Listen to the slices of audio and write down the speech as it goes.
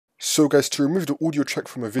So guys, to remove the audio track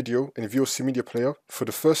from a video in VLC media player, for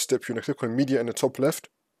the first step you want to click on media in the top left,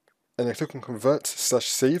 and then click on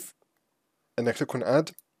convert/save, and then click on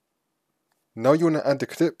add. Now you want to add the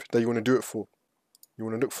clip that you want to do it for. You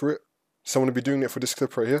want to look for it. So I'm going to be doing it for this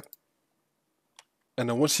clip right here. And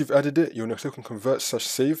then once you've added it, you want to click on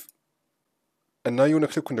convert/save. And now you want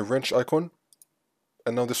to click on the wrench icon.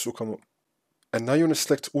 And now this will come up. And now you want to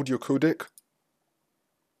select audio codec.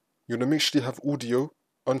 You want to make sure you have audio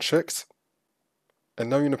unchecked. And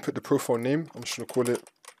now you want to put the profile name. I'm just going to call it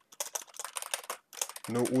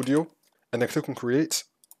no audio. And then click on create.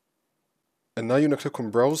 And now you want to click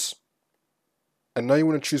on browse. And now you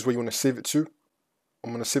want to choose where you want to save it to.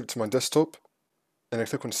 I'm going to save it to my desktop. And then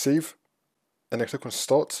click on save. And then click on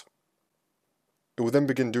start. It will then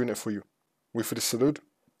begin doing it for you. Wait for this to load.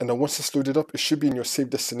 And then once it's loaded up, it should be in your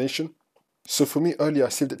saved destination. So for me earlier, I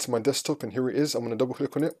saved it to my desktop and here it is. I'm going to double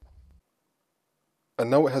click on it. And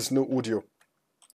now it has no audio.